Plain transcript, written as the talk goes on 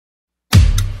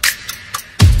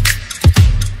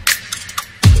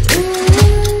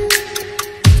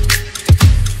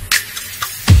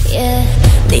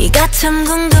참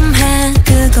궁금해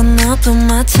그건 너도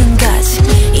마찬가지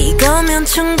이거면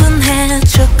충분해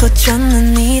좋고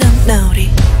좋는 이런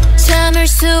너리 참을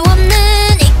수 없는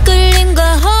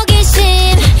이끌림과 호기심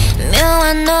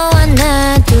묘한 너와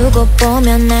나 두고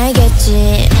보면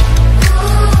알겠지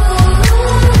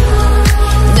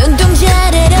눈동자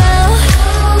아래로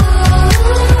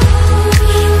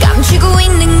감추고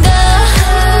있는 거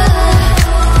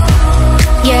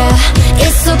Yeah,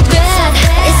 it's so bad,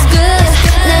 it's good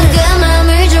난 그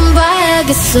맘을 좀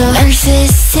봐야겠어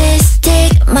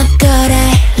Narcissistic, my god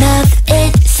I love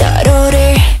it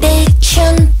서로를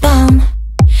비춘 밤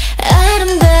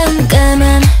아름다운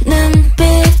까만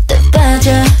눈빛도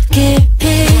빠져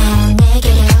깊이 난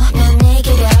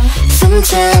내게로 숨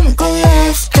참고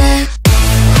last step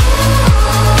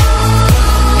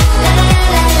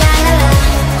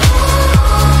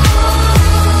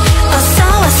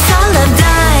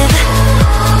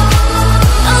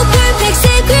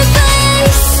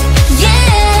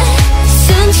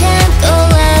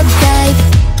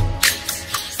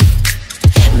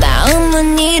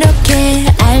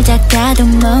알다가도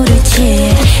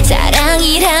모르지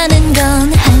사랑이라는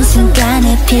건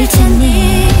한순간에 필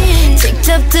테니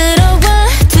직접 들어와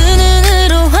두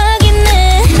눈으로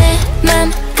확인해 내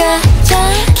맘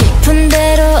가장 깊은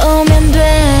데로 오면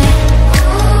돼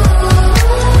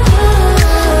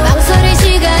망설일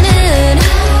시간은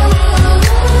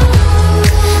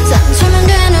 3초면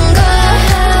되는 걸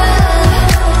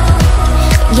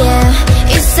Yeah,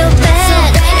 it's so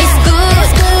bad, it's good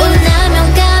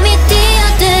원하면 감히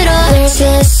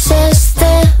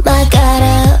Narcissistic, my god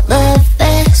I love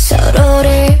it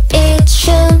서로를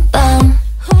비춘 밤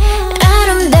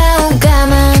아름다운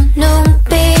까만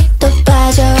눈빛도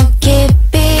빠져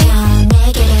깊이 난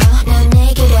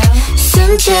내게로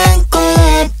숨 참고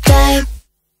lip dive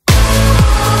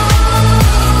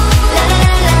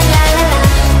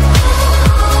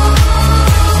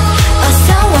어서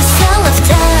let's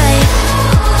dive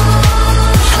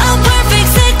A perfect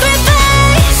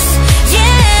sacrifice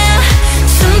Yeah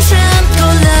숨 참고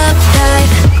love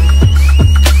dive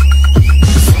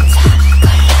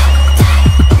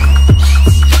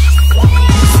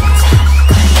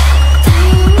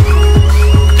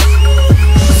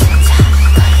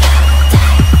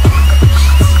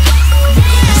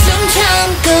숨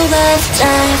참고 love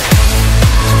dive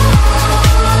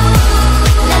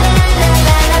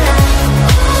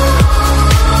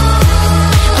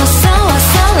어서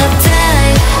love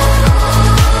dive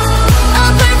A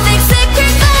perfect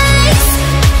sacrifice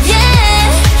Yeah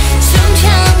숨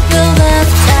참고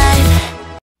love dive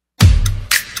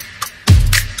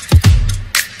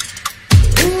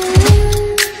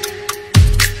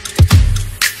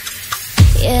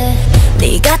Yeah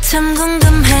네가 참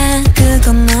궁금해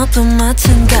그건 너도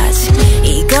마찬가지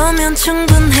이거면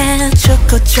충분해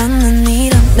좋고 좋는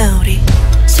이런 너리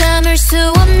참을 수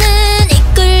없는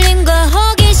이끌림과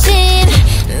호기심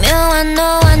묘한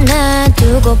너와 나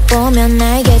두고 보면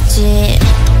알겠지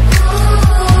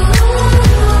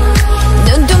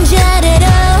눈동자 아래로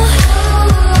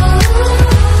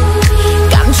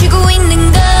감추고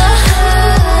있는 거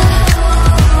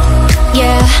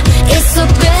Yeah, it's so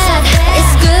bad,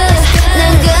 it's good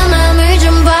난 그 맘을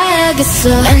좀 봐야겠어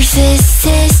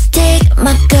Narcissistic,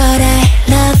 my god I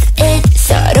love it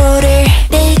서로를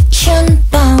비춘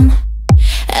밤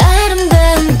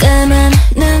아름다운 까만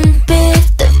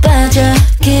눈빛도 빠져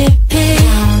깊이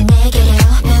난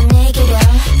내게로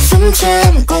숨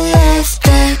참고 last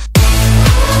step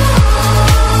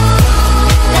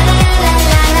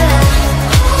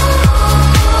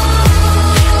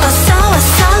어서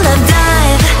love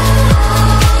dive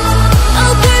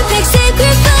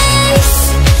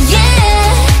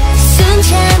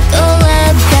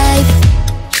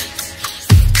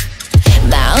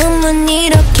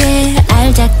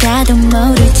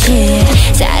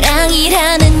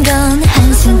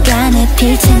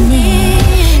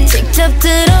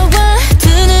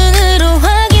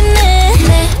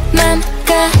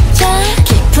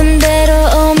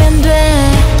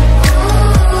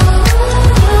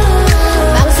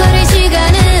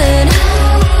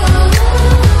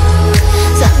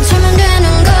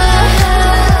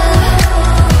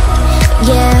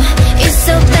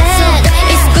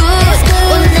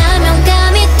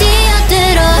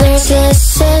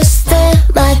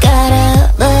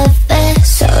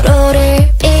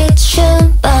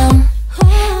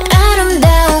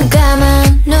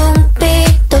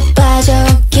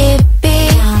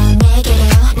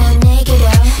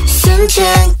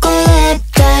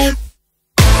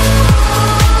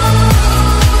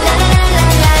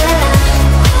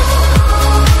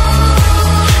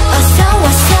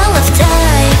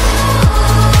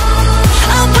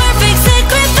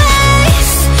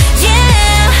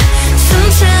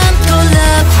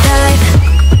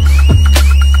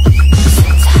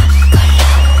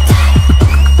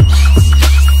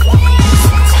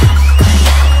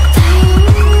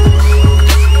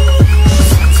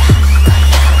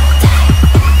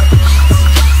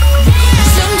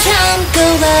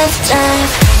love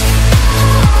dive.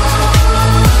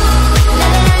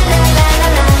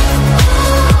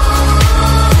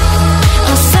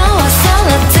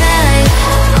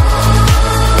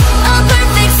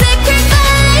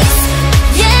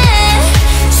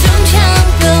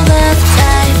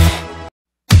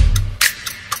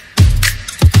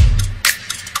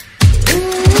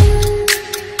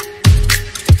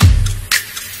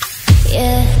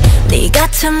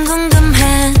 참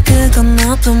궁금해 그건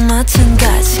너도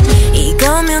마찬가지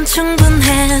이거면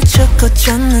충분해 좋고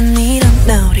좋는 이런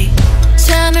너리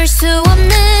참을 수 없는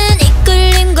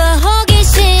이끌림과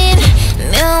호기심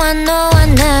묘한 너와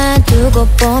나 두고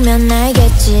보면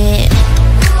알겠지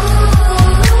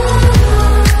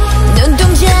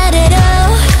눈동자 아래로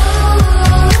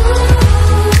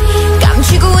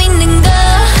감추고 있는 거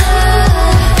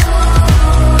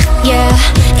Yeah,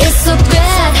 it's so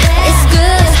bad, it's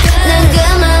good 난 그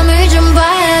맘을 좀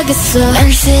봐야겠어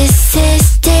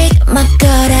Narcissistic, my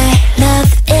god I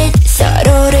love it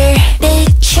서로를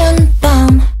비춘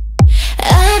밤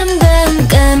아름다운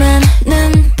까만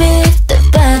눈빛도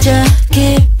빠져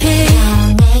깊이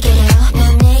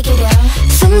넌 내게로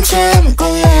숨 참고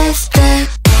lifestyle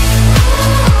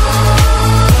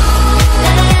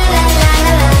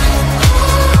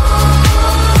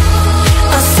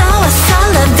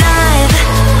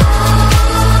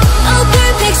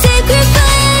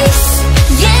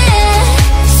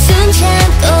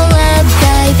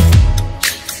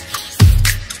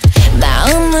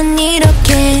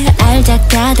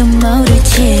알다가도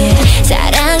모르지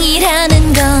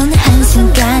사랑이라는 건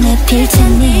한순간에 필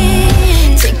테니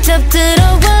직접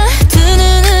들어와 두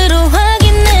눈으로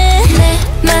확인해 내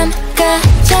맘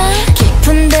가장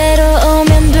깊은 데로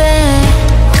오면 돼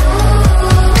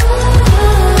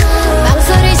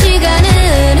망설일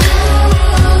시간은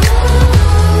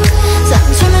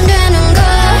 3초면 되는 걸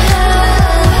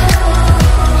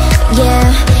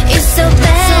Yeah, it's so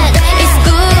bad, it's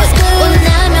good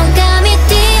원하면 감히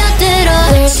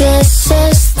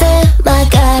System, I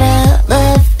gotta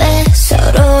love it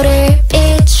서로를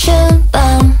비춘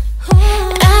밤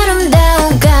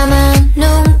아름다운 까만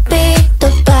눈빛도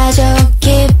빠져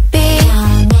깊이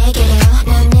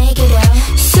넌 내게로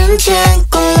숨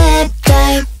참고 lap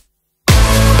dive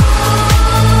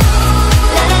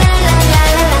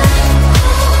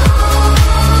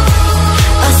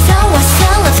어서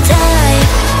love dive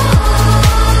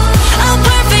A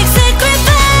perfect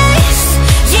sacrifice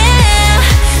Yeah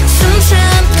숨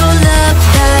참고 love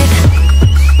dive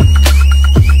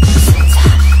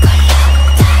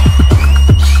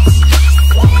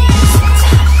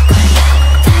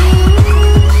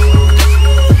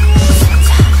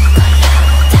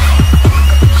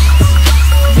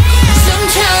숨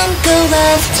참고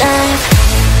love dive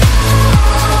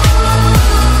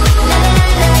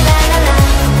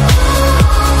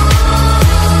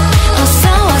어서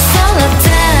love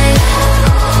dive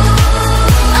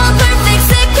A perfect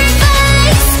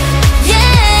sacrifice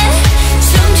Yeah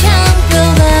숨 참고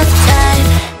love dive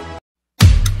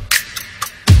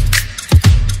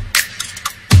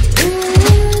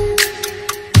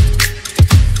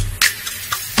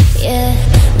Yeah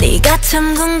네가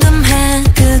참 궁금해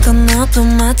그건 너도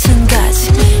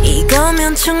마찬가지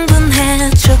이거면 충분해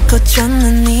좋고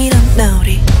좋는 이런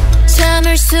너리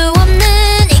참을 수 없는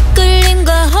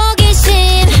이끌림과 호기심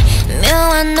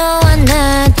묘한 너와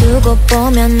나 두고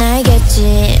보면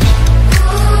알겠지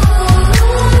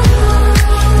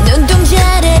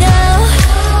눈동자 아래로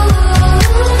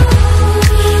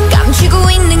감추고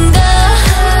있는 거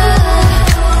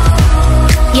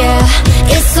Yeah,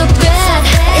 it's so bad,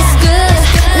 it's good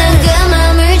난 그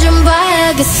맘을 좀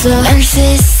봐야겠어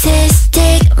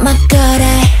Narcissistic, my god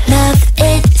I love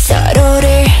it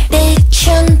서로를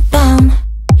비춘 밤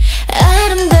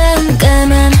아름다운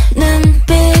까만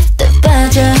눈빛도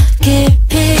빠져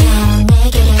깊이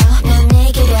넌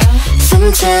내게로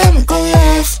숨 참고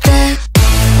lifestyle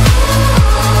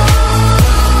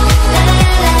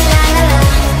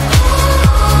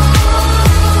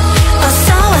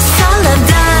어서 love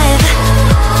dive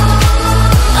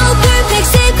A perfect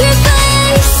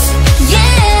sacrifice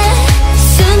Yeah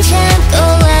숨 참고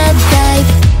love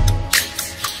dive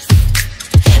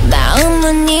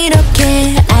마음은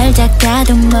이렇게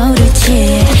알다가도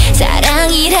모르지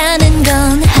사랑이라는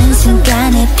건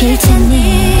한순간에 필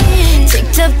테니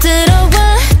직접 들어와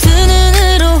두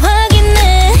눈으로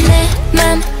확인해 내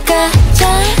맘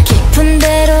가장 깊은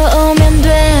데로 오면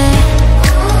돼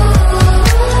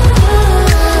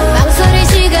망설일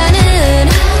시간은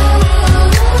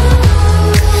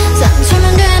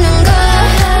 3초면 되는 걸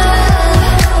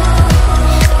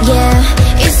Yeah,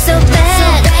 it's so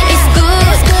bad, it's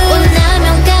good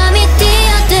원하면 감히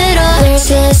뛰어들어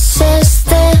this is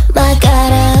the I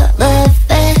gotta love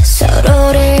it.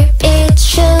 서로를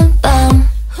비춘 밤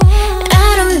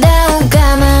아름다운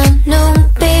까만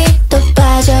눈빛도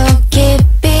빠져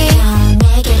깊이 난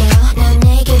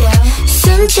내게로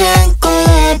숨 참고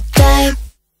lap dive.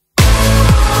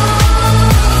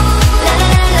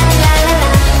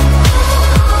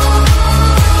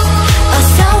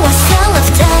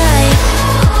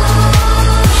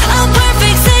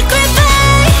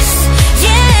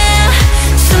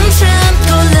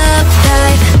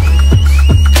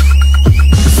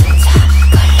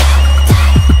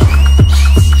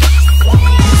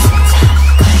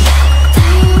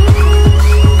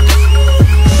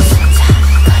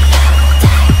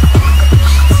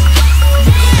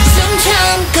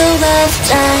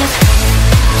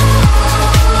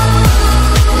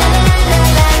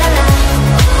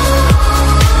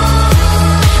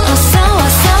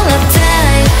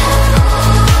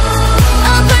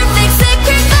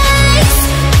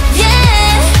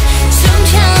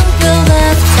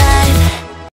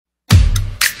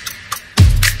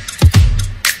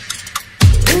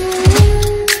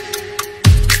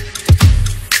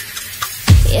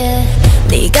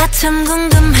 참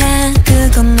궁금해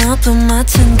그건 너도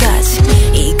마찬가지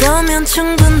이거면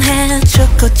충분해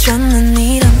좋고 좋는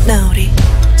이런 너리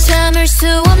참을 수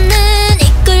없는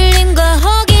이끌림과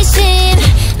호기심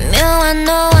묘한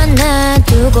너와 나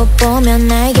두고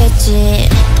보면 알겠지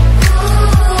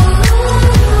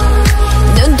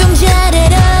눈동자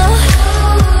아래로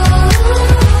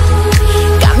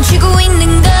감추고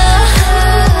있는 거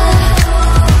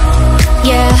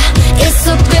Yeah, it's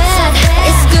so bad,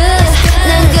 it's good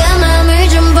난 그 맘을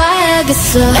좀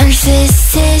봐야겠어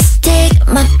Narcissistic,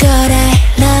 my god I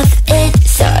love it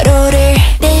서로를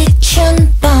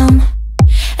비춘 밤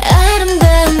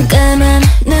아름다운 까만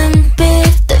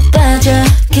눈빛도 빠져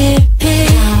깊이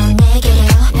난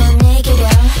내게로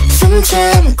숨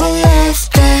참고 last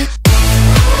step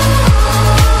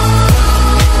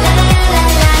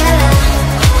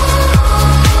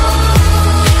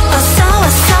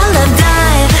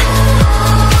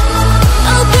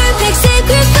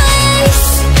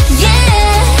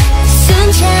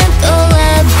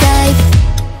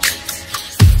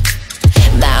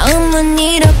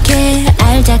이렇게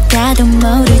알다가도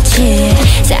모르지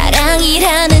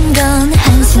사랑이라는 건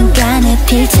한순간에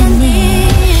필 테니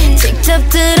직접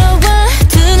들어와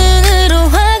두 눈으로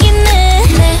확인해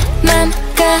내 맘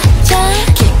가장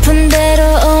깊은 데로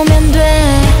오면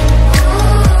돼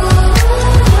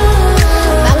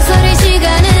망설일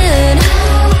시간은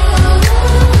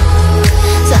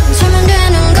 3초면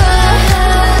되는 걸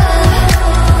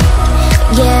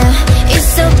Yeah, it's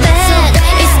so bad,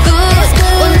 it's good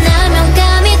원하면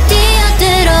감히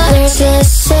뛰어들어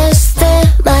This is the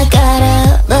I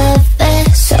gotta love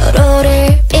it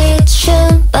서로를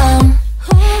비춘 밤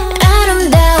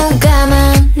아름다운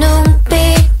까만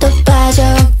눈빛도 빠져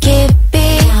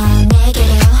깊이 난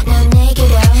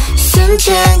내게로 숨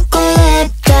참고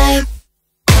lap dive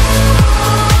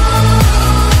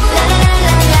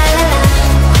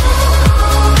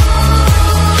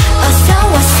어서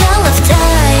와서 love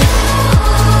dive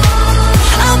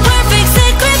A perfect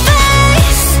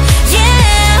sacrifice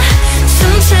Yeah 숨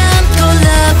참고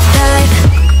love dive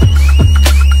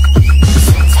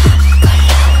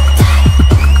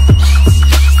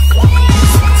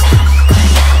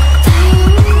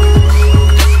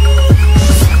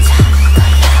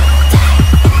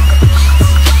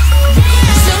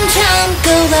숨 참고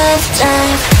love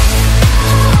dive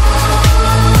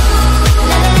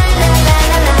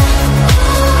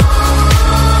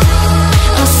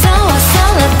어서 와서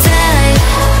love dive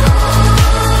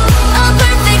A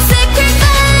perfect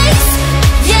sacrifice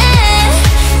Yeah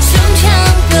숨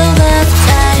참고 love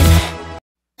dive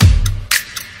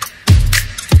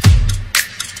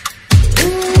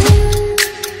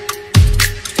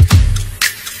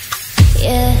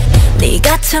Yeah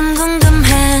네가 참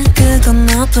궁금해 그건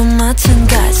너도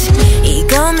마찬가지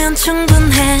이거면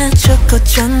충분해 좋고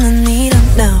좋는 이런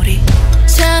너리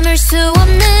참을 수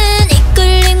없는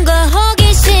이끌림과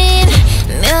호기심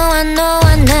묘한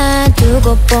너와 나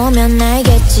두고 보면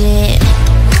알겠지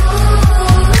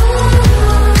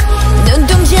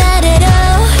눈동자 아래로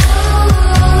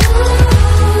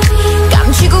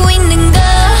감추고 있는 거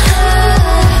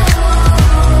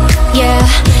Yeah,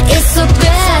 it's so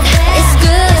bad, it's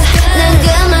good 난 그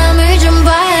맘을 좀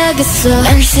봐야겠어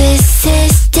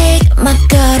Narcissistic, my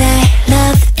god I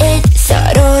love it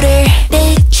서로를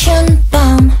비춘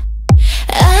밤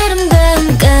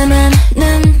아름다운 까만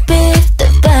눈빛도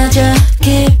빠져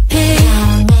깊이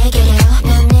난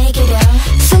내게로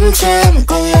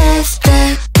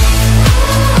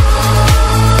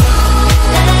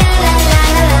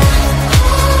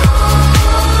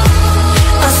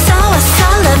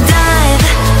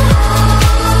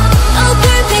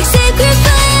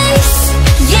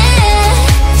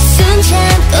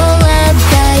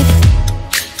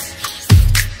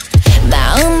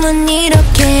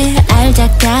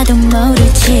알다가도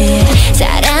모르지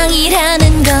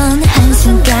사랑이라는 건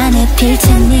한순간에 필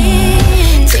테니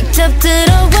직접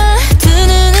들어와 두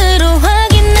눈으로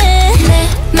확인해 내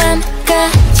맘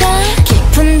가장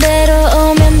깊은 데로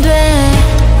오면 돼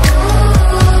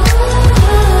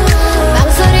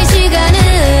망설일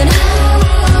시간은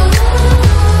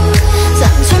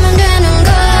 3초면 되는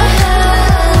걸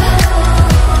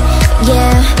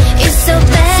Yeah, it's so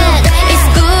bad, it's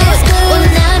good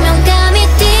원하면 감이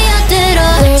뛰어들어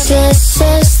We're just a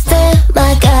step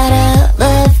like I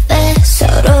love it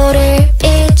서로를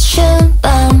비춘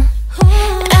밤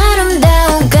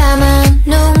아름다운 까만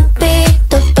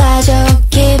눈빛도 빠져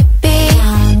깊이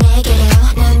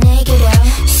넌 내게로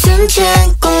숨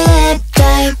참고 lap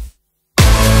dive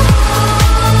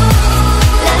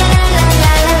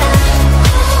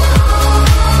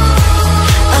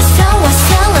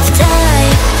Let's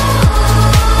dive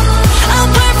A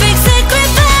perfect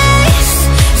sacrifice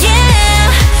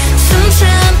Yeah 숨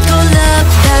참고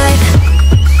love dive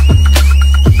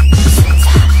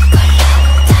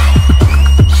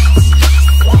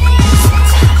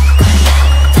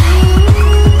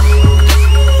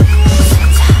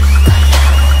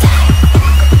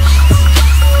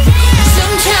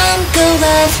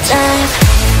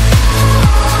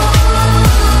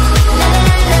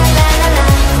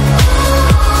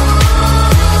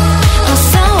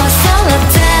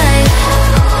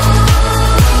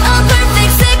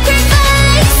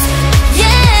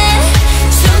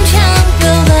숨 참고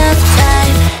love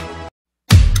dive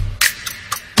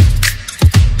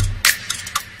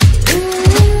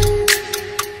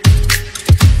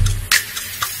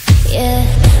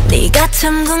네가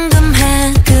참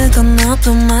궁금해 그건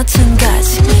너도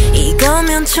마찬가지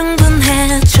이거면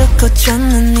충분해 좋고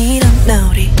좋는 이런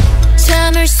nori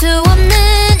참을 수 없는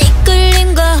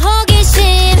이끌림과 호기심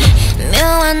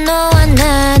묘한 너와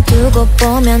나 두고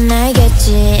보면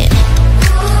알겠지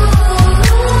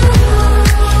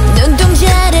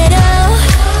눈동자 아래로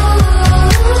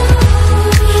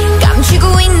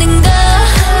감추고 있는 거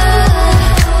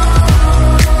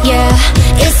Yeah,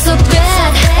 it's so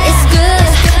bad, it's good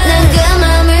난 그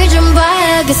맘을 좀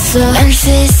봐야겠어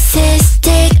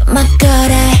Narcissistic, my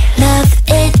god I love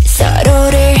it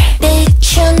서로를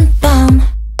비춘 밤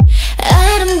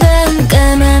아름다운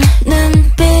까만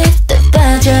눈빛도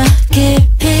빠져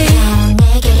깊이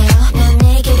넌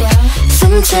내게로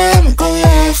숨 참고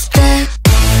last step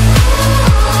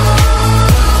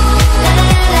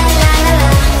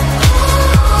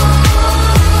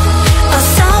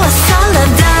어서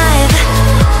love dive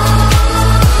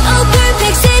Oh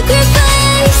perfect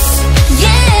sacrifice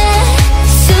Yeah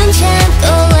숨 참고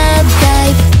love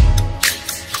dive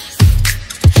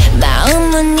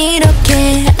마음은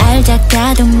이렇게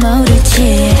알다가도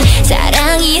모르지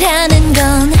사랑이라는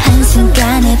건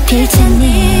한순간에 필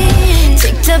테니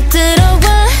직접 들어와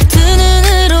두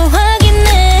눈으로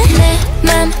확인해 내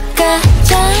맘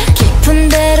가장 깊은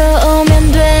데로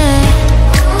오면 돼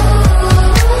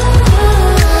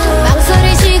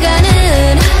망설일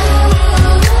시간은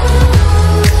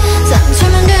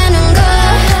 3초면 되는 걸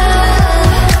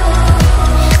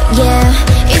Yeah,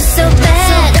 it's so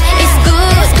bad, it's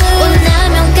good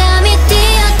원하면 감이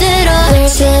뛰어들어 We're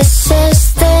just a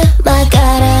step like I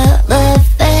love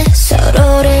it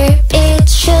서로를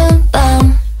비춘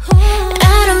밤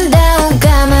아름다운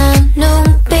까만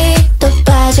눈빛도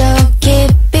빠져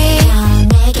깊이 넌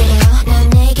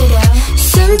내게로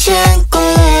숨 참고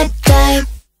lap dive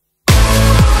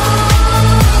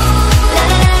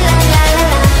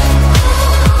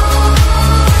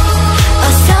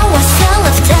어서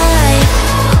love dive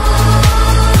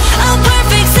A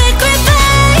perfect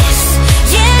sacrifice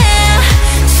Yeah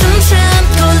숨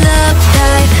참고 love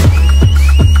dive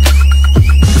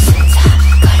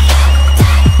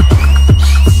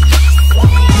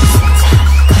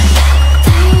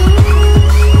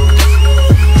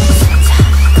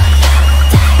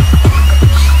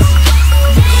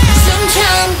숨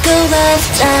참고 love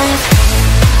dive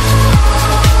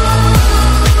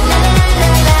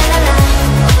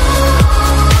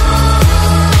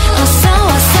어서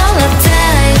love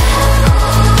dive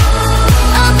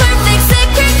A perfect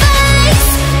sacrifice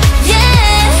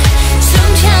Yeah 숨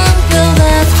참고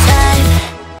love dive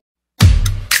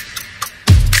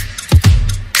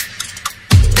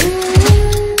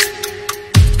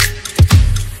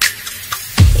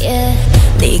Yeah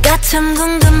네가 참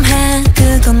궁금해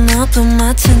그건 너도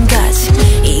마찬가지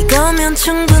이거면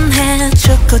충분해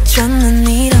좋고 좋는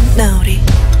이런 nori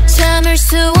참을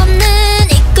수 없는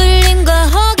이끌림과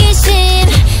호기심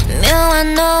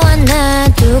묘한 너와 나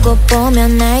두고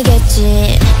보면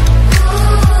알겠지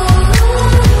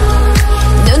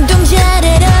눈동자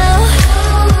아래로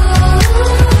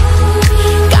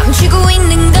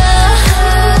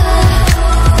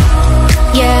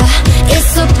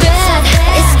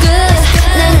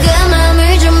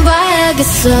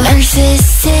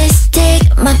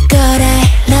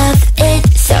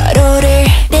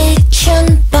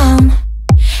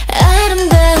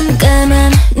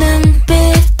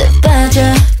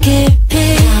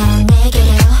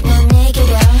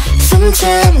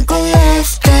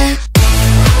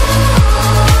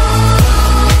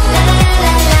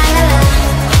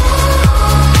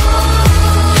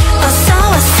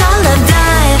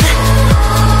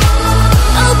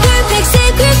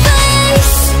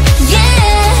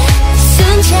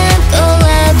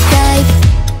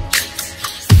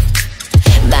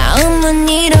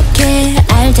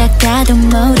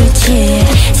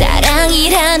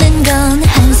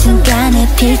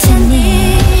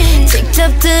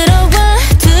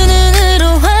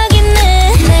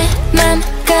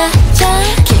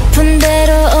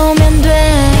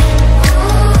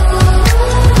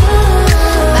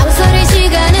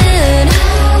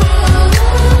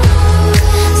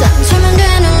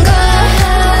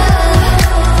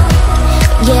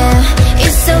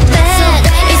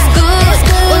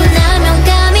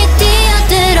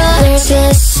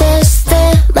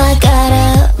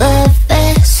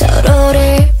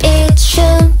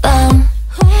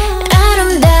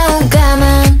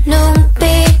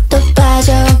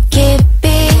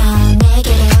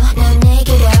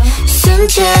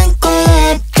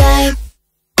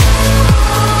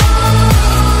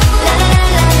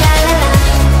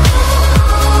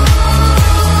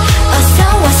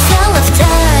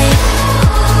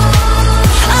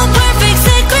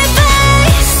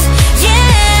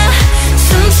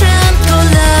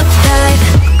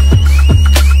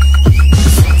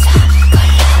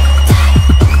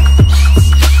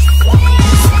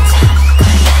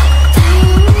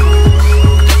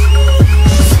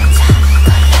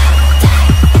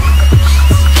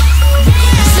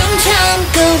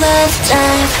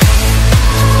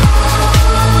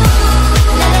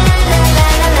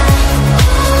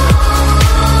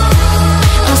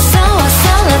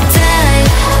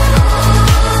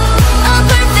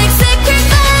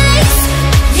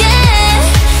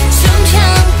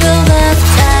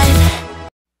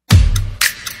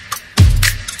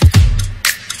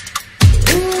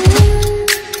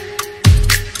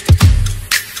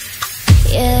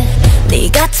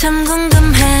참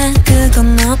궁금해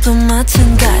그건 너도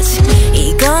마찬가지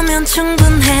이거면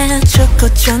충분해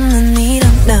좋고 좋는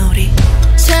이런 너리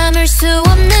참을 수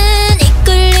없는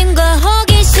이끌림과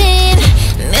호기심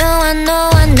묘한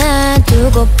너와 나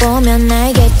두고 보면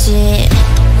알겠지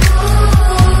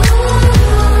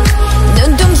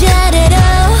눈동자 아래로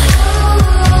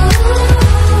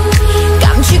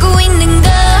감추고 있는 거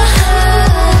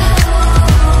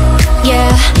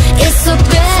Yeah, it's so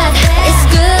bad, it's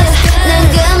good 난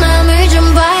그 맘을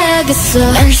좀 봐야겠어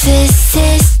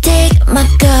Narcissistic, my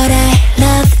god I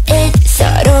love it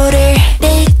서로를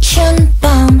비춘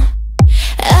밤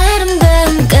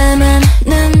아름다운 까만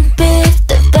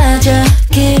눈빛도 빠져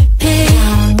깊이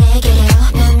난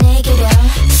내게로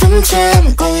숨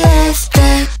참고 last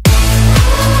time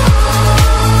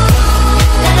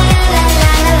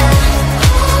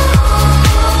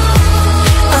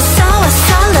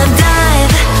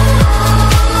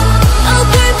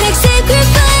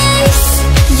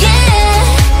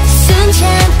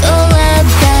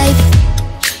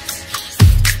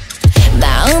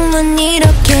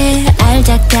이렇게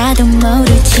알다가도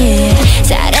모르지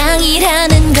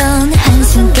사랑이라는 건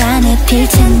한순간에 필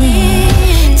테니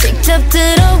직접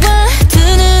들어와 두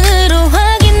눈으로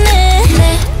확인해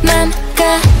내 맘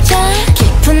가장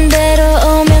깊은 데로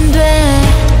오면 돼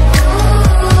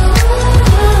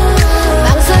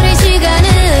망설일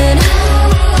시간은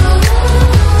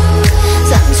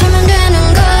 3초면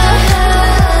되는 걸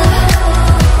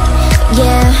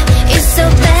Yeah, it's so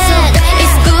bad,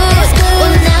 it's good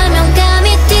원하면 감히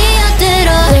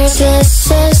뛰어들어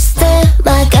Narcissistic,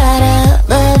 my god I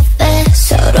love it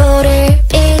서로를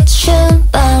비춘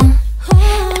밤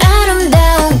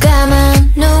아름다운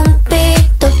까만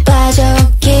눈빛도 빠져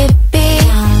깊이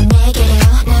난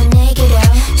내게로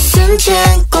숨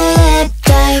참고 lap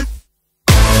dive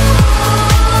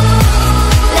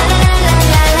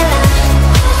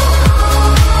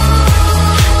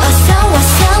어서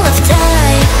와서 love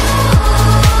dive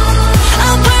A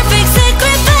perfect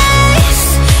sacrifice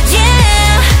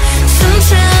Yeah 숨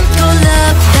참고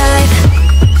love dive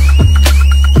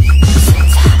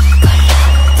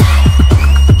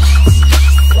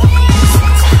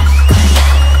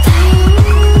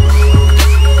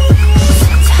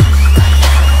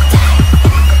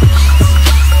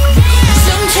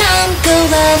숨 참고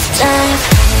love dive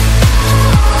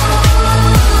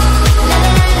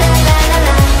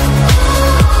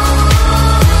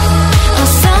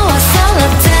어서 와서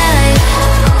love dive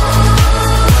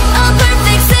A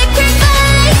perfect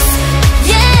sacrifice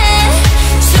Yeah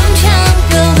숨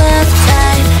참고 love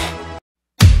dive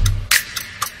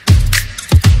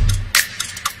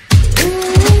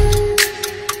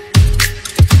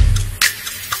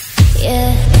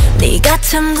Yeah 네가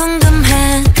참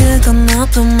궁금해 그건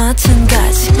너도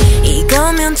마찬가지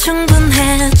이거면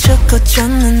충분해 좋고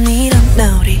좋는 이런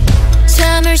너리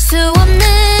참을 수 없는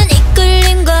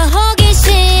이끌림과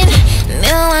호기심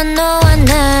묘한 너와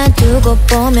나 두고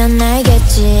보면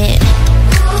알겠지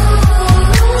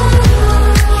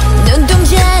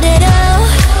눈동자 아래로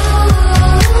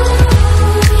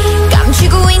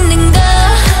감추고 있는 거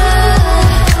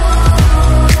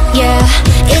Yeah,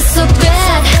 it's so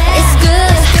bad, it's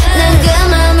good 난 그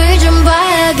맘을 좀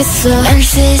봐야겠어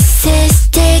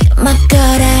Narcissistic, my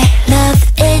god I love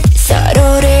it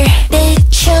서로를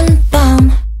비춘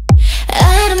밤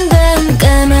아름다운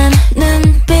까만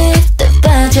눈빛도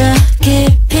빠져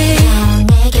깊이 난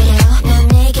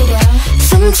내게로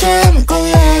숨 참고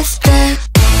last time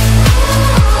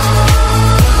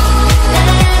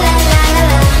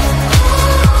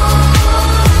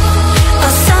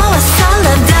어서 와서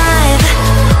love dive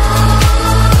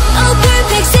A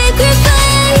perfect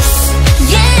sacrifice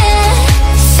Yeah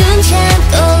숨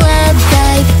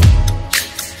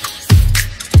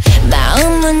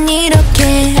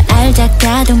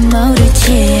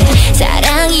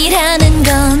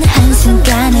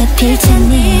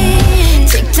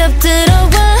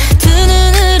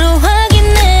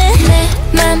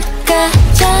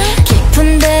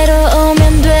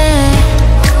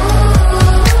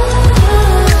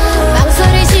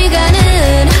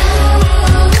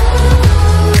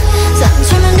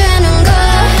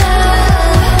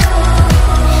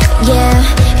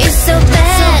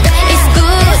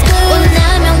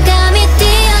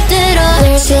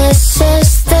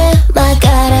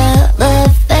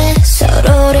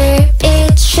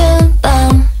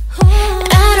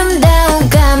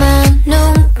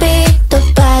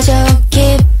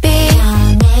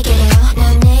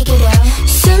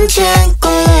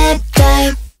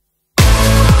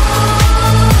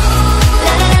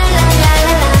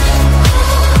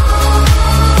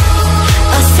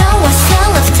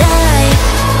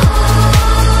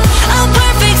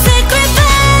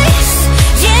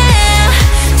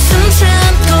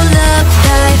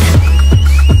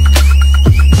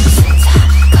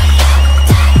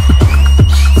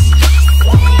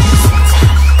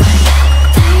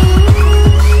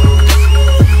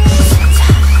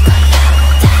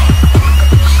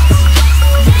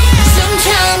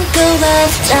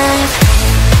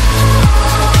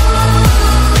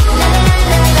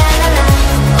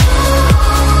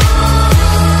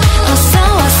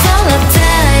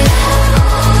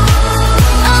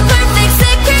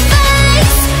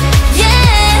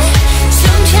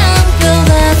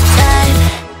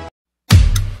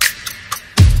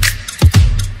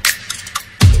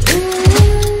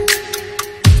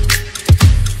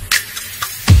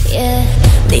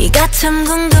참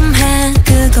궁금해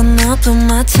그건 너도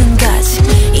마찬가지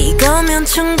이거면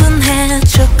충분해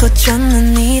좋고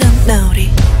좋는 이런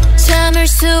너리 참을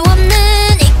수 없는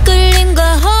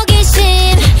이끌림과 호기심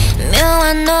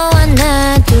묘한 너와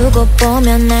나 두고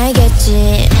보면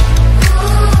알겠지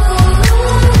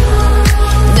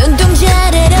눈동자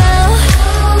아래로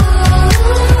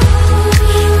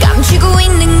감추고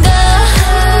있는 거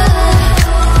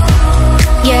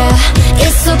Yeah,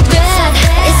 it's so bad,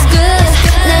 it's good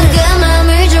난 그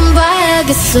맘을 좀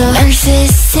봐야겠어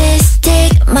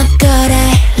Narcissistic, my god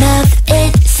I love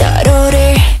it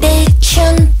서로를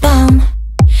비춘 밤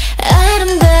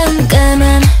아름다운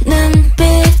까만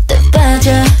눈빛도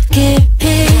빠져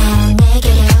깊이 난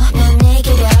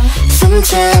내게로 숨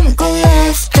참고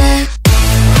last step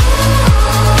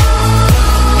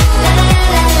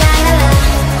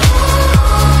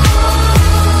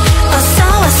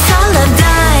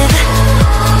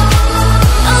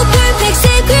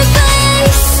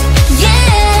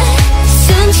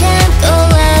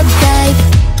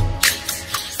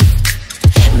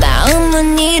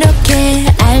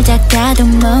알다가도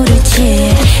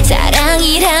모르지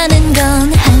사랑이라는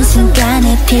건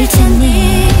한순간에 필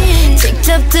테니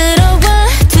직접 들어와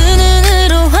두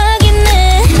눈으로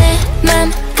확인해 내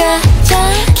맘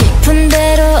가장 깊은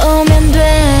데로 오면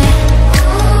돼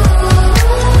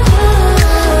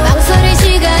망설일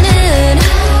시간은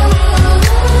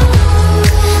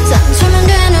 3초면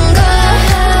되는 거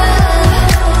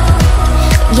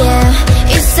Yeah,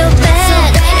 it's so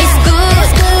bad, it's good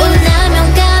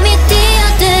원하면 감히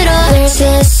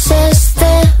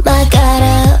System, I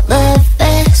gotta love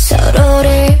it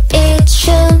서로를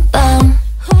비춘 밤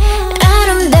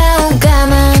아름다운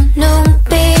까만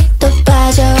눈빛도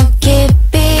빠져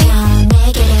깊이 난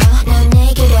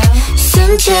내게로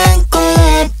숨 참고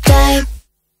lip dive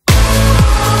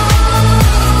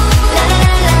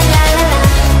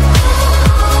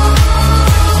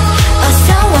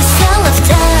어서 lip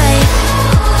dive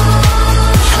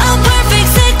A perfect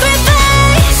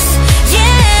sacrifice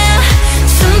Yeah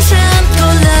숨 참고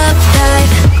love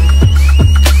dive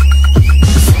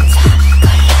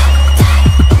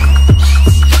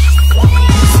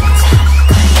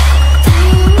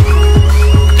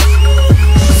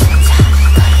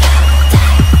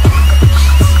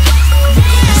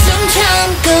숨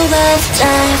참고 love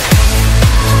dive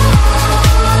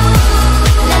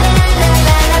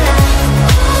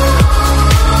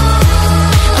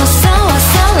어서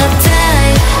love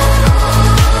dive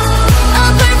A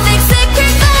perfect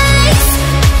sacrifice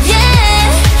Yeah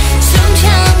숨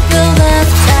참고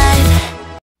love dive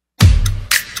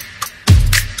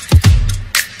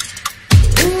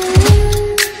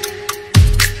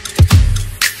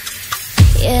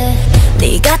Yeah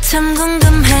네가 참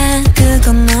궁금해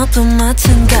그건 너도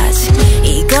마찬가지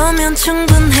이거면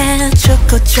충분해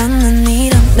좋고 좋는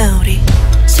이런 너리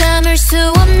참을 수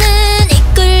없는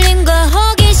이끌림과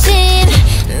호기심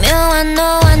묘한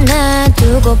너와 나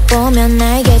두고 보면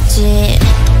알겠지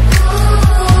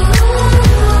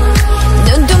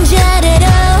눈동자 아래로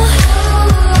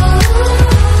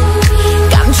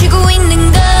감추고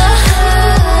있는 거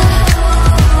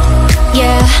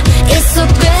Yeah, it's so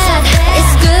bad,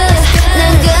 it's good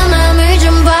난 그 맘을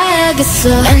좀 봐야겠어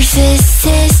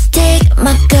Narcissistic,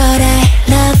 my god I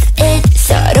love it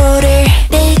서로를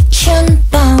비춘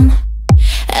밤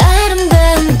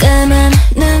아름다운 까만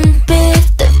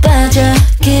눈빛도 빠져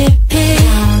깊이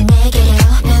난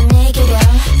내게로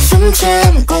숨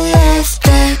참고 last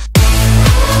step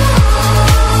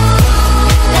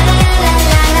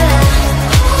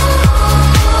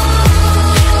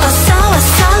어서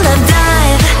love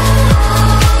dive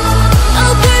A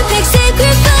perfect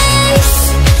sacrifice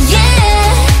Yeah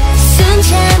숨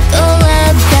참고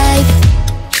love dive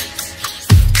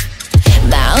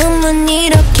마음은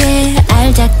이렇게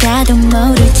알다가도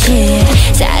모르지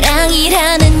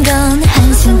사랑이라는 건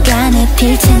한순간에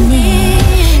필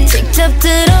테니 직접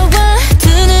들어와 두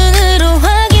눈으로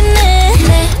확인해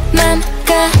내 맘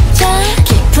가장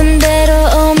깊은 데로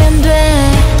오면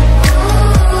돼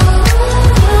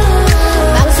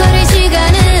망설일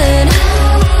시간은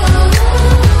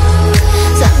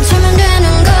 3초면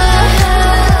되는 거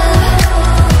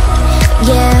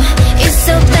Yeah, it's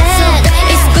so bad,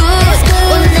 it's good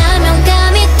원하면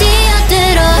감히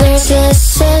뛰어들어 There's a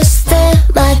system,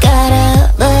 I gotta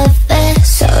love it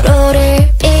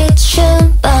서로를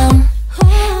비춘 밤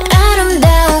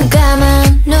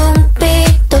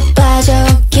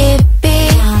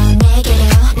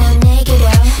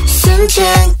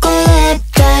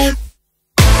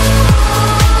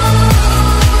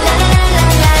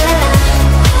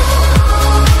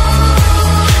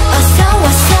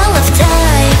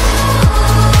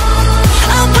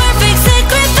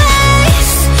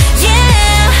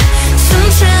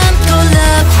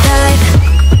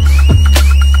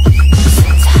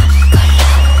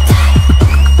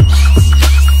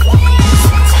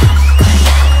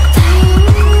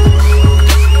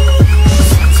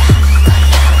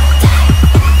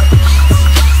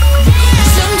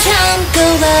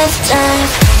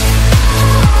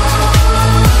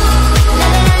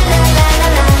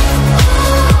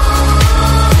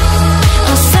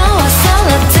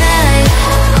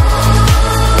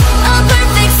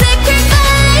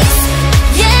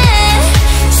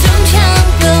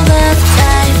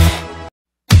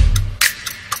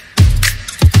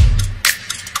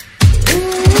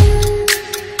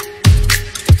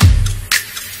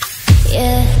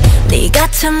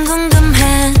참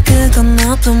궁금해 그건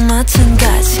너도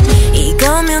마찬가지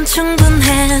이거면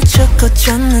충분해 좋고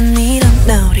좋는 이런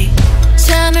너리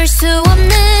참을 수 없는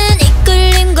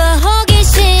이끌림과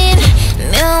호기심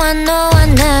묘한 너와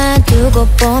나 두고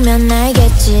보면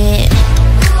알겠지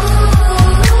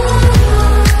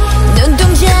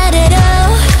눈동자 아래로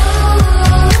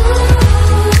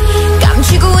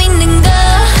감추고 있는 거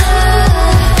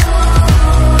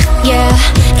Yeah,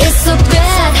 it's so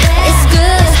bad, it's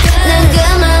good 난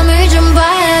그 맘을 좀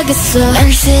봐야겠어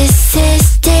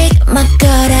Narcissistic, my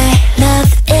god I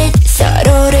love it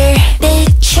서로를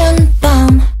비춘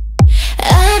밤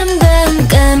아름다운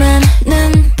까만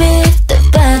눈빛도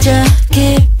빠져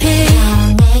깊이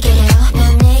난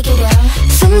내게로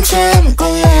숨 참고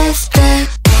left back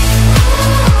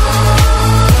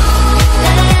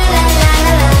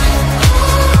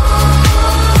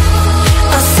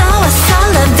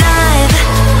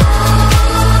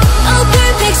Oh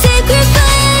perfect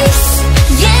sacrifice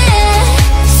Yeah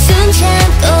숨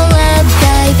참고 love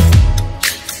dive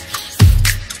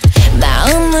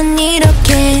마음은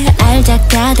이렇게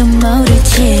알다가도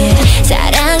모르지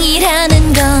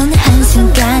사랑이라는 건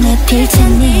한순간에 필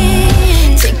테니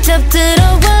직접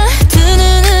들어와 두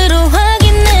눈으로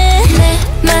확인해 내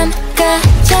맘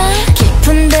가장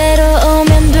깊은 데로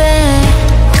오면 돼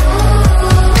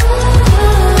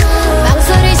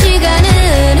망설일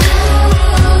시간은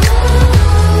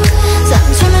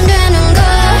 3초면 되는 걸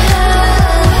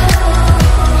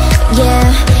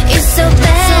Yeah, it's so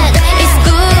bad, it's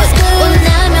good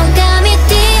원하면 감이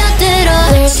뛰어들어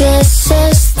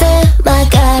Narcissistic, my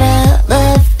god I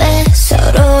love it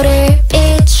서로를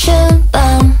비춘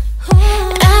밤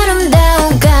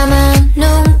아름다운 까만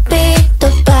눈빛도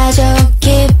빠져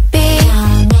깊이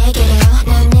난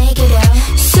내게로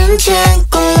숨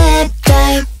참고 lip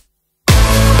dive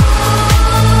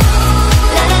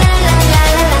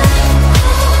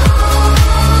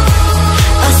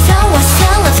어서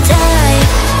love dive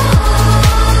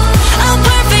Oh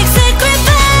perfect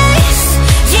sacrifice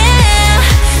Yeah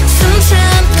숨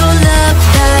참고 love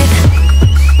dive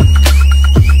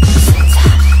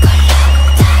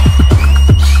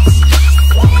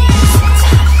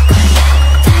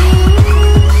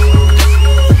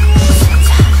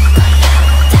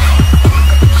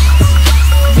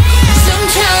숨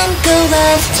참고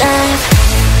love dive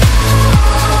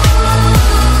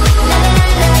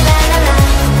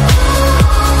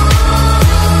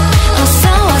어서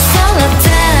love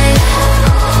dive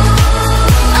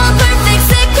Oh perfect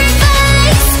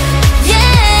sacrifice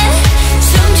Yeah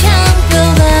숨 참고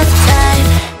love dive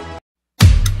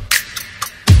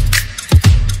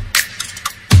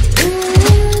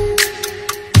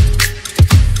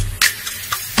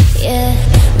Yeah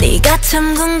네가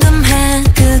참 궁금해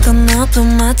그건 너도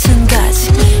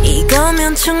마찬가지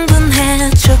이거면 충분해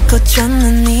좋고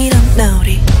좋는 이런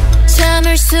너리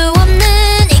참을 수 없는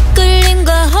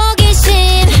이끌림과 호기심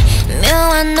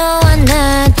묘한 너와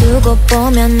나 두고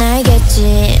보면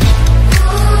알겠지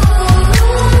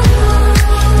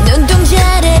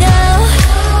눈동자 아래로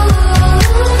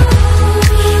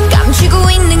감추고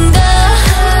있는 거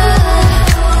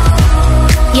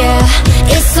Yeah,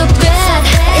 it's so bad,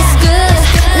 it's good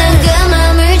난 그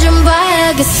맘을 좀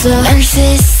봐야겠어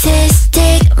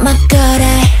Narcissistic, my god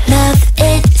I love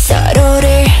it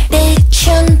서로를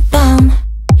비춘 밤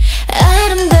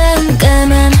아름다운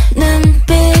까만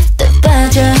눈빛도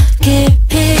빠져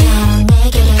깊이 난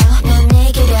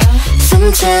내게로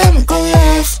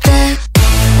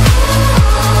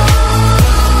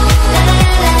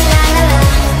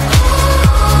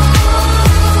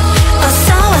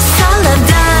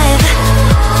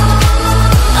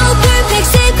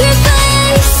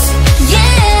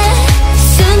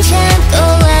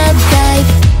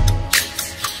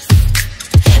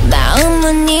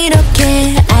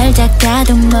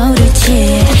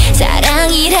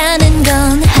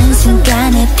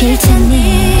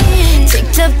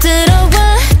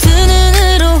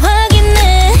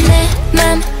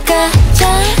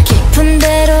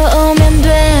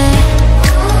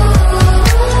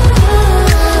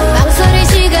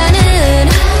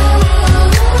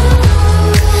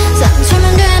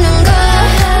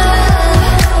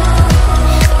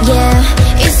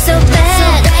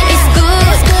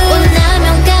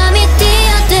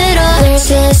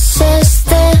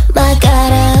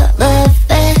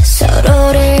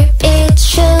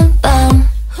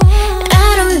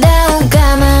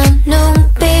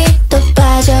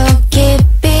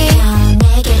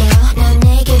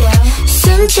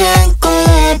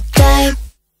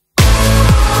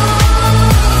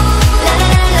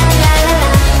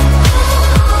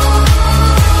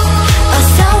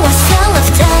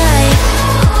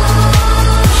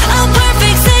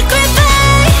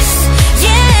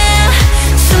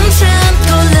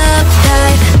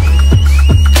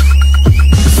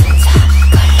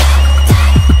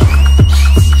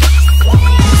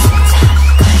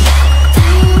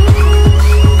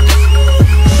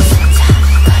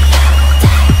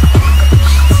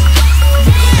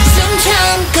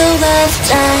love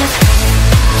dive.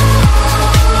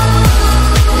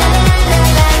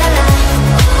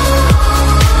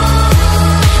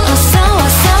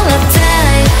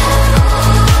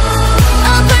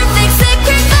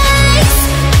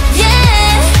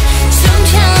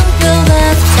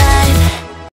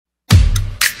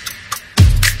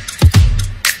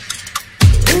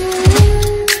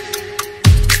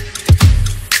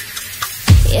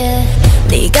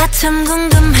 참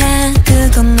궁금해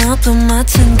그건 너도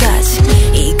마찬가지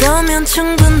이거면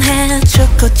충분해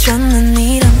좋고 좋는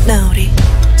이런 너리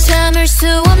참을 수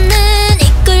없는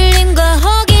이끌림과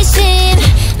호기심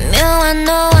묘한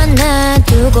너와 나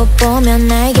두고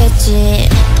보면 알겠지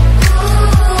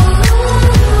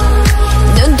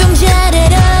눈동자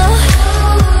아래로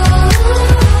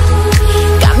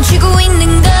감추고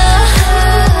있는 거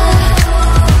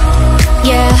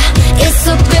Yeah, it's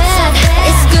so bad,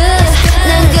 it's good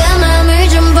난 그 맘을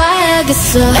좀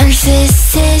봐야겠어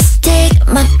Narcissistic,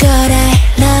 my god I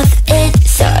love it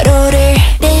서로를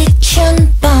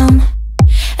비춘 밤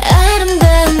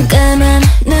아름다운 까만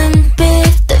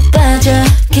눈빛에 빠져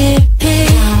깊이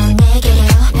난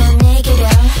내게로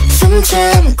숨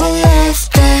참고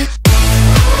last step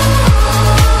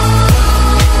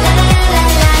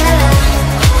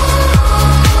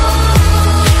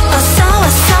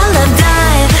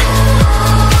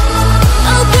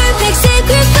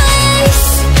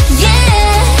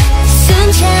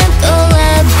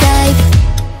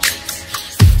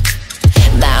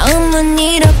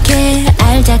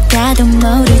알다가도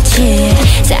모르지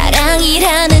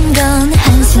사랑이라는 건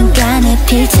한순간에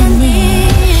필 테니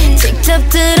직접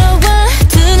들어와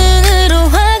두 눈으로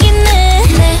확인해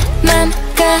내 맘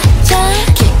가장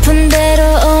깊은 데로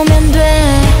오면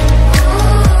돼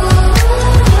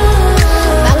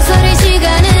망설일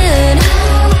시간은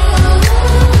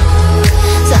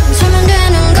 3초면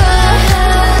되는 걸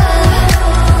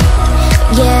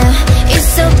Yeah, it's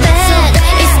so bad,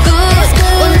 it's good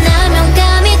원하면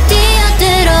감히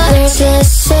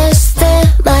Narcissistic,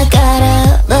 my god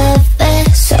I love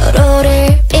it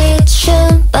서로를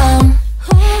비춘 밤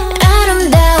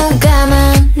아름다운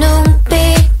까만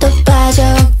눈빛도 빠져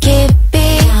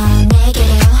깊이 난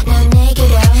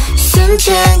내게로 숨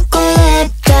참고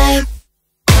lap dive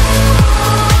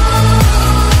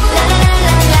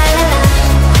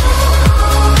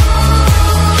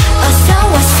어서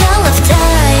love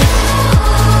dive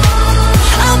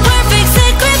A perfect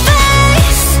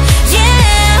sacrifice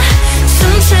Yeah 숨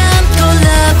참고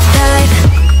love dive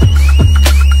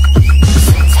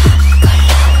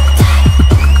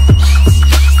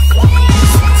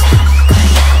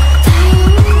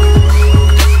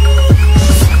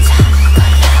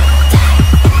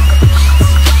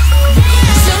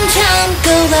숨 참고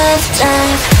love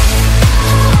dive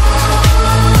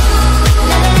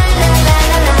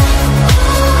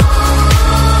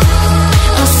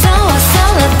어서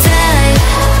love dive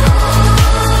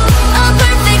A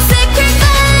perfect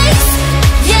sacrifice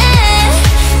Yeah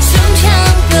숨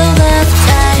참고 love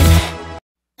dive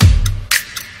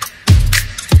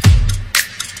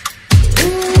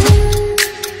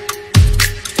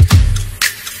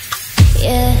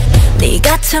Yeah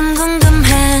네가 참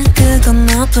궁금해 그건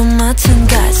너도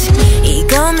마찬가지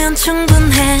이거면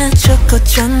충분해 좋고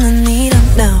좋는 이런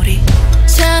너리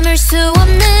참을 수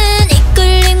없는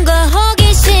이끌림과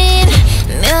호기심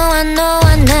묘한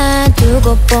너와 나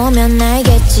두고 보면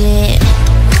알겠지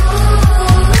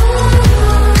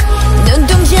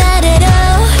눈동자 아래로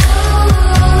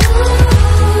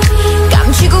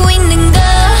감추고 있는 거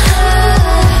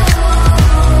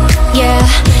Yeah,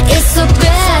 it's so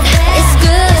bad, it's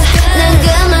good 난 그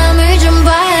맘을 좀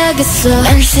봐야겠어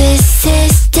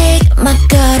Narcissistic, my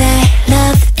god I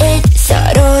love it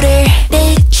서로를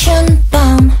비춘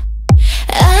밤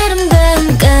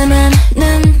아름다운 까만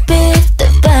눈빛에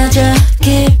빠져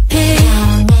깊이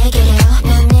난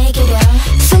내게로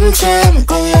숨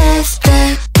참고 last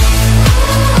step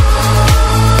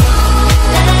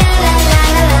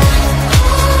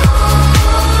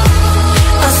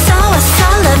어서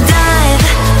love dive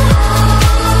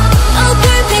A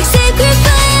perfect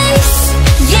sacrifice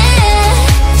Yeah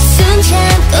숨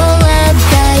참고 love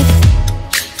dive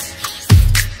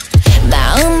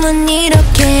마음은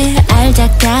이렇게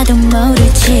알다가도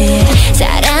모르지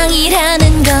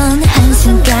사랑이라는 건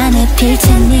한순간에 필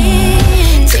테니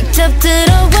직접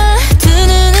들어와 두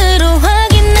눈으로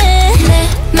확인해 내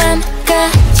맘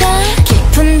가장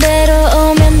깊은 데로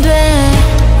오면 돼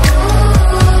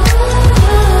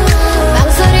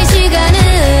망설일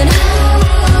시간은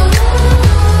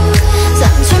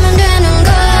 3초면 되는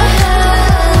걸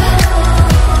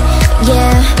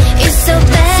Yeah, it's so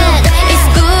bad, it's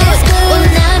good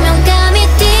원하면 감히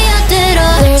뛰어들어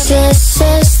Narcissistic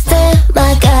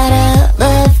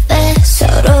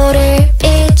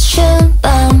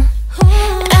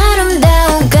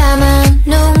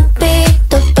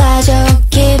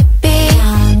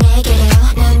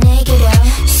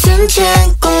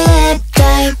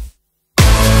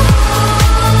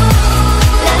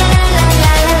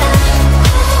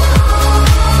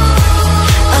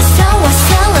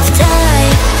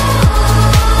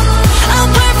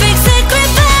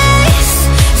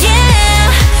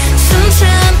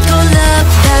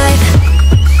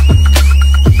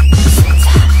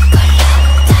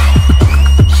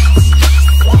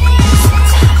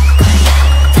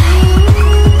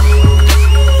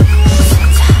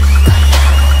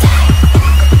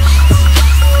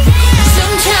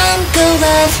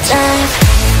love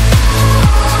dive.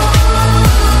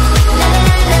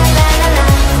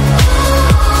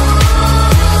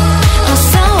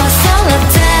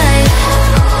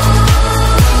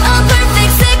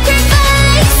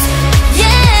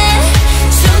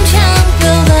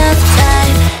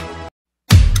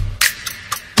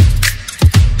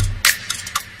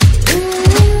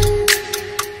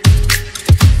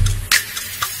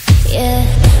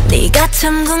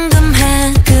 참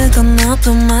궁금해 그건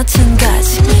너도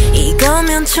마찬가지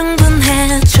이거면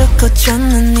충분해 좋고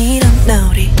좋는 이런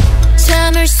너리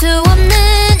참을 수 없는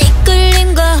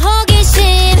이끌림과 호기심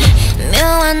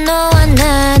묘한 너와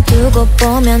나 두고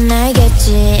보면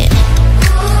알겠지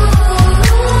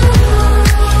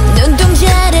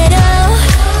눈동자 아래로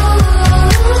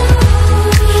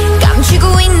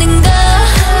감추고 있는 거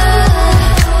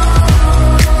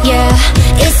Yeah,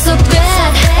 it's so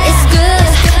bad, it's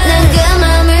good 난 그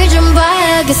맘을 좀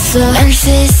봐야겠어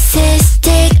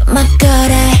Narcissistic, my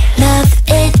god I love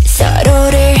it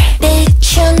서로를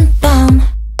비춘 밤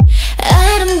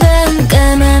아름다운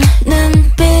까만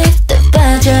눈빛도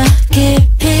빠져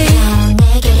깊이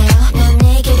넌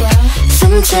내게로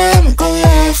숨 참고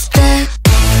left back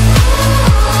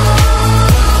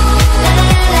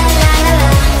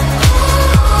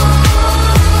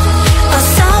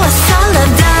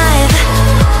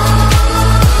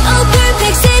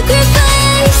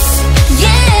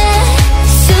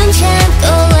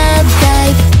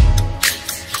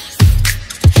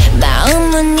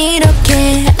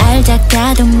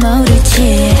알다가도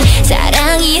모르지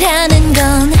사랑이라는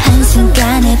건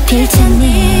한순간에 필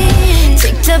테니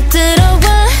직접 들어와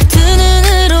두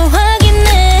눈으로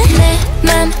확인해 내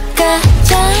맘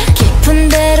가장 깊은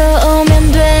데로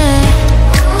오면 돼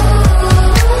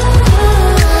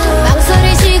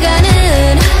망설일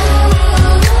시간은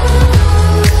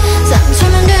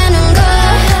 3초면 되는 걸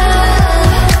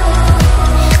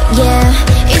Yeah,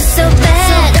 it's so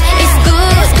bad, it's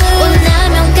good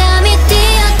원하면 감히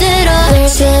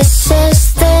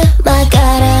System, I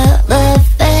gotta love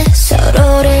it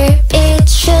서로를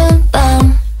비춘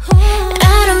밤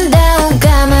아름다운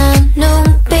까만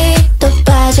눈빛도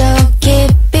빠져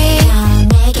깊이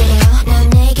넌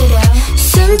내게로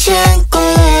숨 참고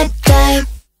left dive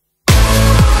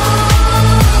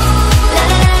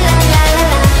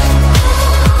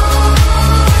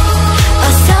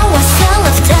어서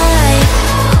left dive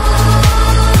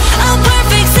A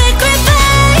perfect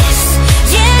sacrifice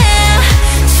Yeah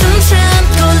숨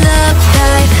참고 love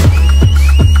dive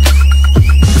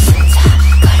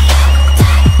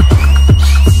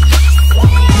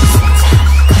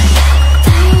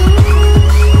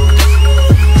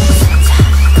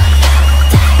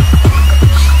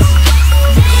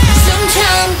숨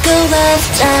참고 love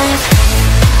dive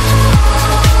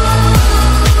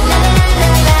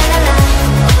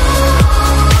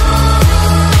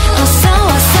어서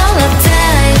love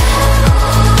dive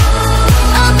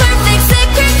A perfect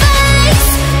sacrifice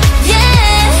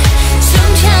Yeah 숨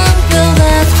참고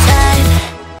love dive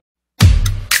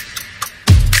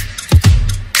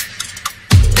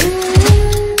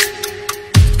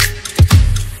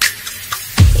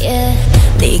Yeah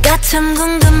네가 참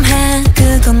궁금해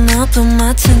그건 너도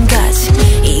마찬가지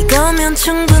이거면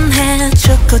충분해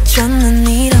좋고 좋는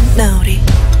이런 너리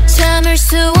참을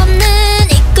수 없는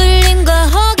이끌림과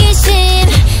호기심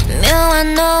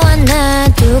묘한 너와 나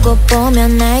두고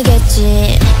보면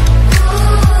알겠지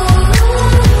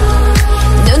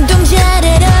눈동자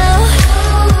아래로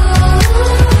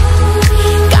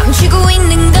감추고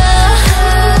있는 거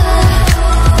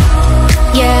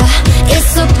Yeah, it's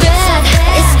so bad,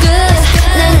 it's good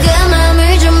난 그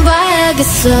맘을 좀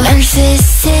봐야겠어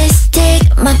Narcissistic,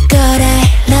 my god I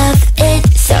love it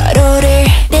서로를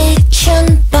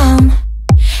비춘 밤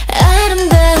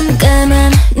아름다운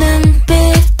까만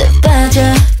눈빛도 빠져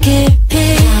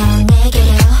깊이 넌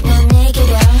내게로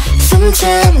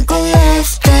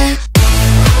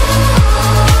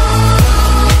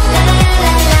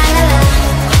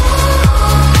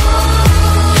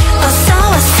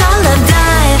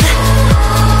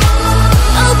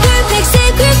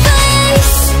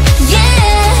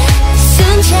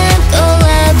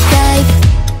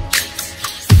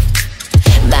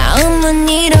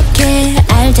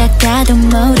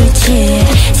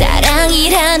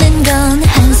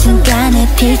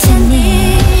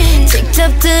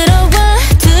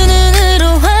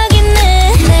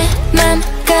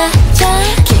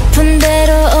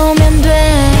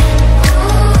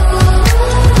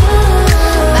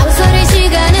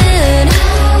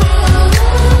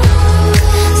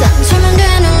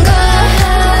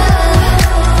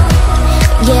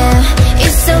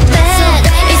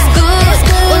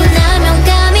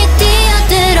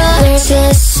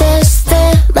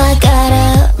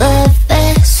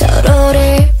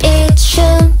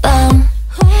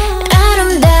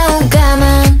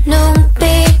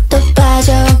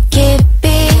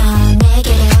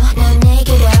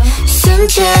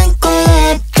숨참고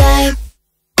lap dive.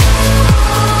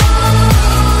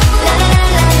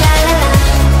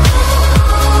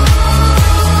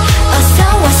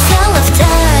 어서 와서 love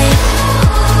dive.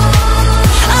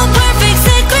 A perfect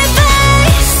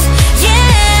sacrifice.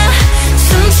 Yeah.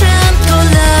 숨참고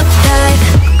love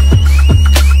dive.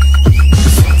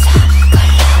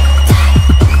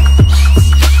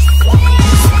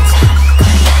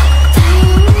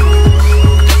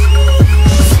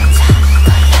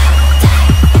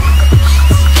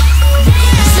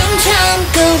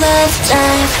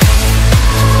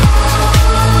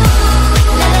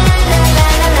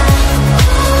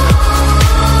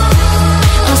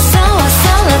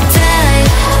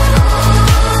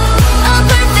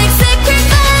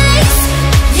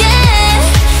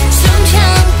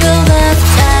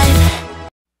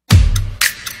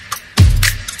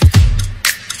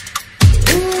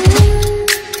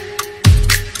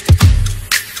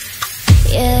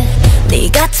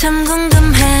 참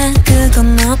궁금해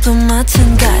그건 너도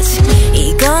마찬가지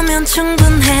이거면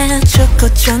충분해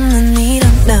좋고 좋는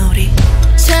이런 너리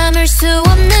참을 수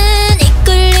없는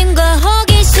이끌림과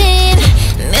호기심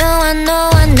묘한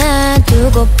너와 나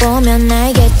두고 보면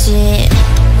알겠지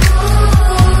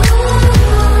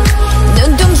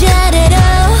눈동자 아래로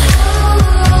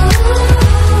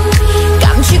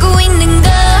감추고 있는 거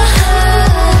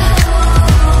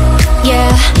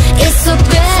Yeah, it's so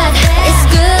bad, it's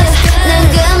good 난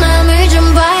그 맘을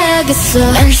좀 봐야겠어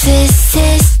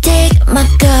Narcissistic, my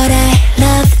god I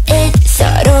love it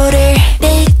서로를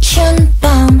비춘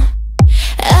밤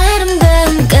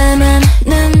아름다운 까만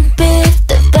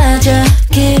눈빛에 빠져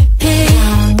깊이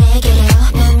난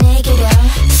내게로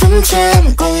숨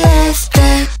참고 last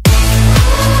step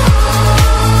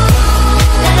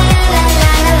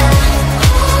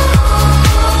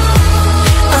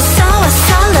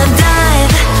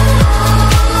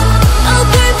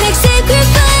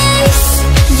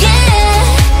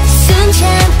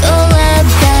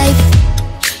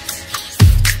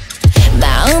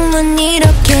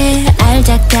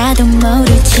알다가도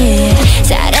모르지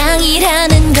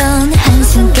사랑이라는 건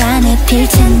한순간에 필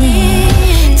테니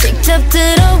직접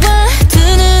들어와 두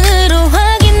눈으로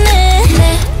확인해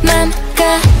내 맘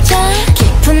가장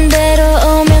깊은 데로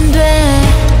오면 돼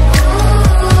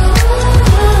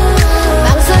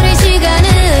망설일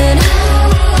시간은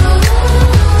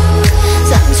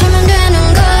 3초면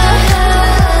되는 걸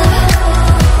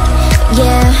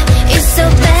Yeah, it's so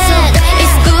bad,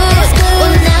 it's good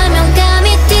원하면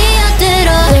감히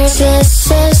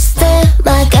System,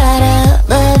 I gotta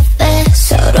love it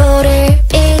서로를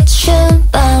비춘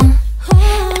밤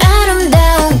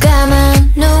아름다운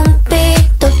까만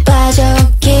눈빛도 빠져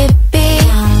깊이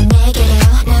난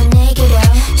내게로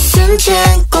숨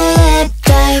참고 lap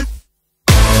dive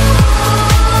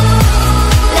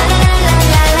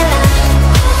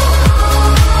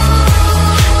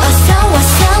어서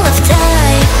와서 love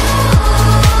dive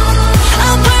A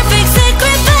perfect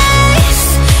sacrifice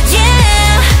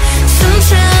Yeah 숨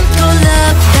참고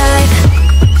love dive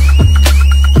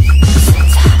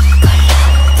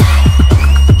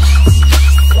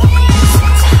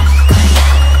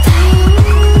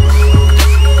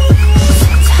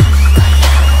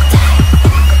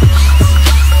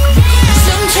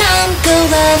숨 참고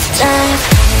love dive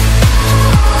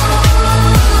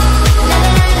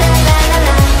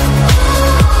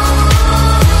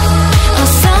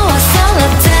어서 와서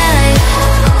love dive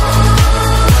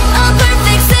A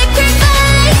perfect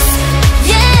sacrifice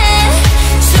Yeah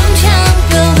숨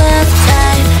참고 love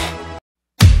dive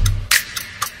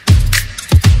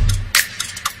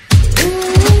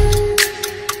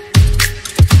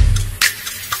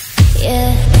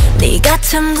Yeah 네가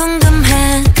참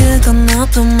궁금해 그건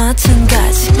너도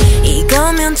마찬가지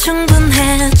이거면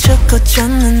충분해 좋고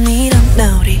좋는 이런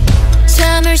너리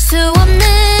참을 수 없는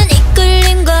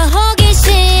이끌림과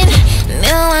호기심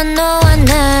묘한 너와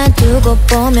나 두고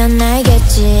보면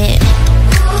알겠지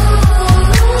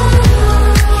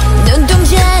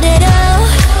눈동자 아래로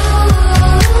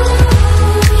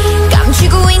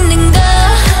감추고 있는 거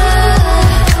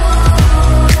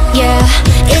Yeah,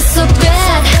 it's so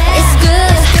bad, it's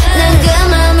good 난 그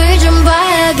맘을 좀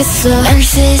봐야겠어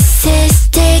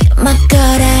Narcissistic, my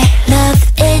god I love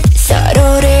it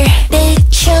서로를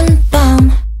비춘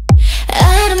밤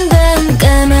아름다운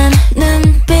까만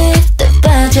눈빛에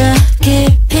빠져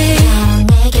깊이 난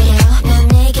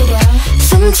내게로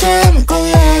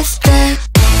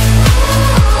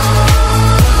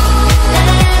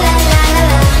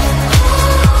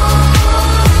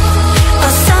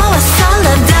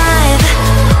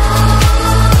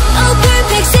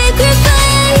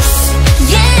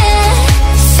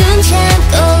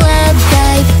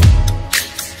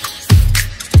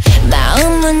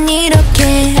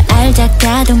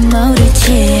나도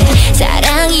모르지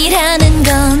사랑이라는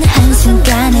건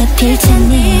한순간에 필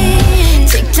테니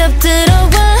직접 들어와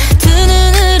두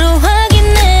눈으로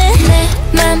확인해 내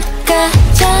맘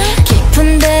가장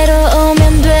깊은 데로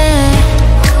오면 돼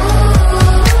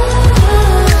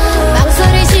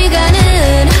망설일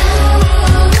시간은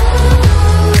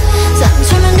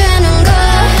 3초면 되는 걸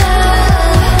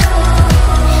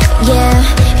Yeah,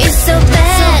 it's so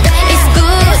bad, it's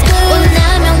good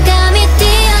원하면 감이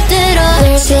뛰어들어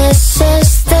We're this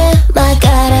system, I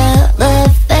gotta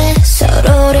love it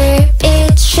서로를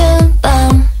비춘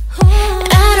밤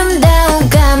아름다운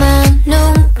까만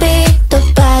눈빛도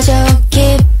빠져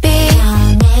깊이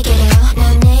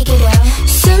넌 내게로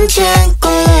숨 참고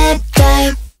lip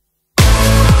dive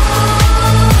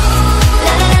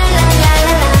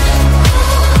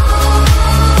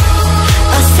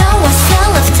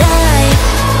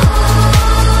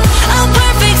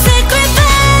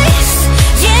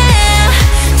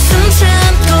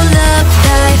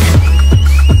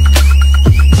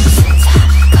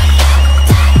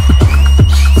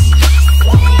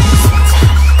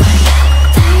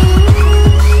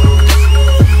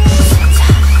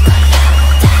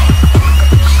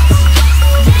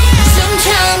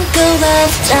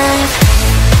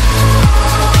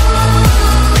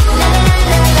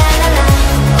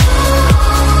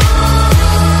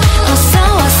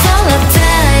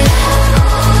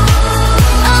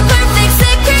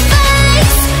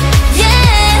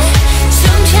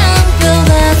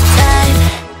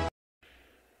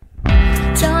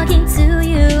Talking to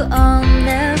you on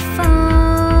the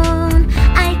phone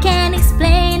I can't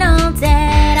explain all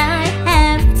that I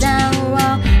have done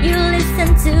wrong You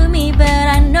listen to me but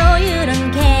I know you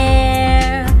don't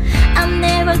care I'll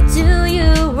never do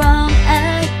you wrong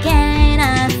again,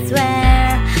 I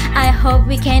swear I hope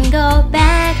we can go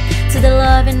back to the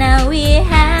love and now we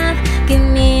have Give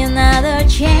me another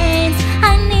chance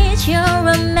I need your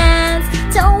romance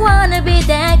Don't wanna be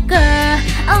that girl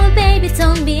Oh baby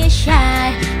don't be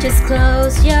shy Just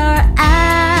close your eyes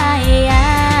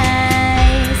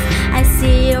I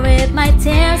see you with my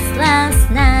tears last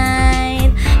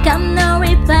night Come no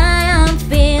reply I'm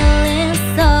feeling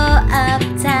so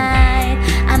uptight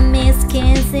I miss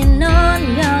kissing on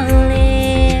your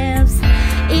lips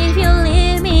If you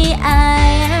leave me I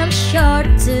am sure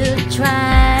to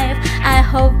drive I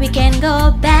hope we can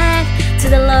go back to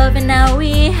the love and now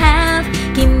we have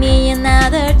Give me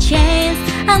another chance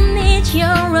I need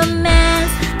your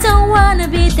romance Don't wanna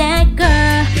be that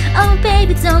girl Oh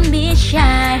baby don't be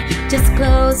shy Just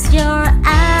close your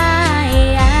eyes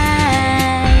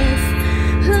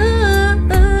ooh,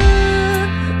 ooh,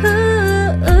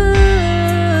 ooh, ooh.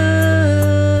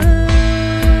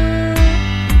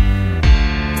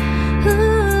 Ooh,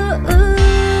 ooh,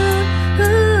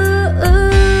 ooh,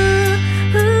 ooh,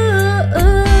 ooh,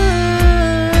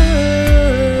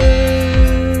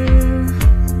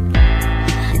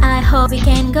 ooh. I hope we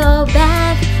can go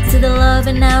back to the love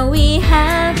and now we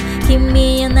have Give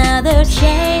me another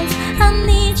chance I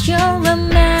need your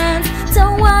romance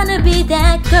Don't wanna be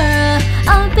that girl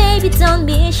Oh baby don't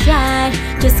be shy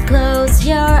Just close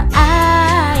your eyes